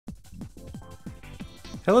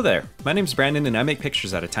Hello there, my name's Brandon and I make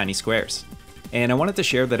pictures out of tiny squares. And I wanted to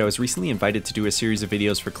share that I was recently invited to do a series of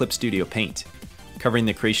videos for Clip Studio Paint, covering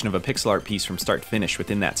the creation of a pixel art piece from start to finish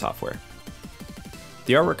within that software.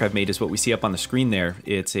 The artwork I've made is what we see up on the screen there.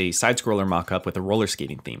 It's a side-scroller mock-up with a roller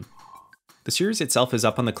skating theme. The series itself is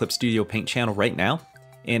up on the Clip Studio Paint channel right now,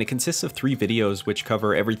 and it consists of 3 videos which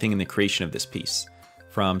cover everything in the creation of this piece,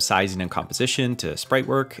 from sizing and composition to sprite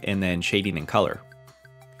work, and then shading and color.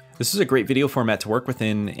 This is a great video format to work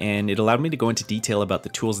within, and it allowed me to go into detail about the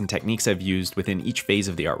tools and techniques I've used within each phase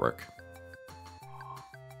of the artwork.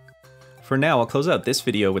 For now, I'll close out this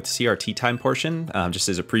video with the CRT time portion, just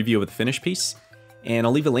as a preview of the finished piece, and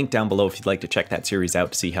I'll leave a link down below if you'd like to check that series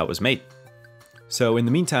out to see how it was made. So in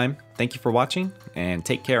the meantime, thank you for watching, and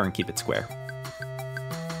take care and keep it square.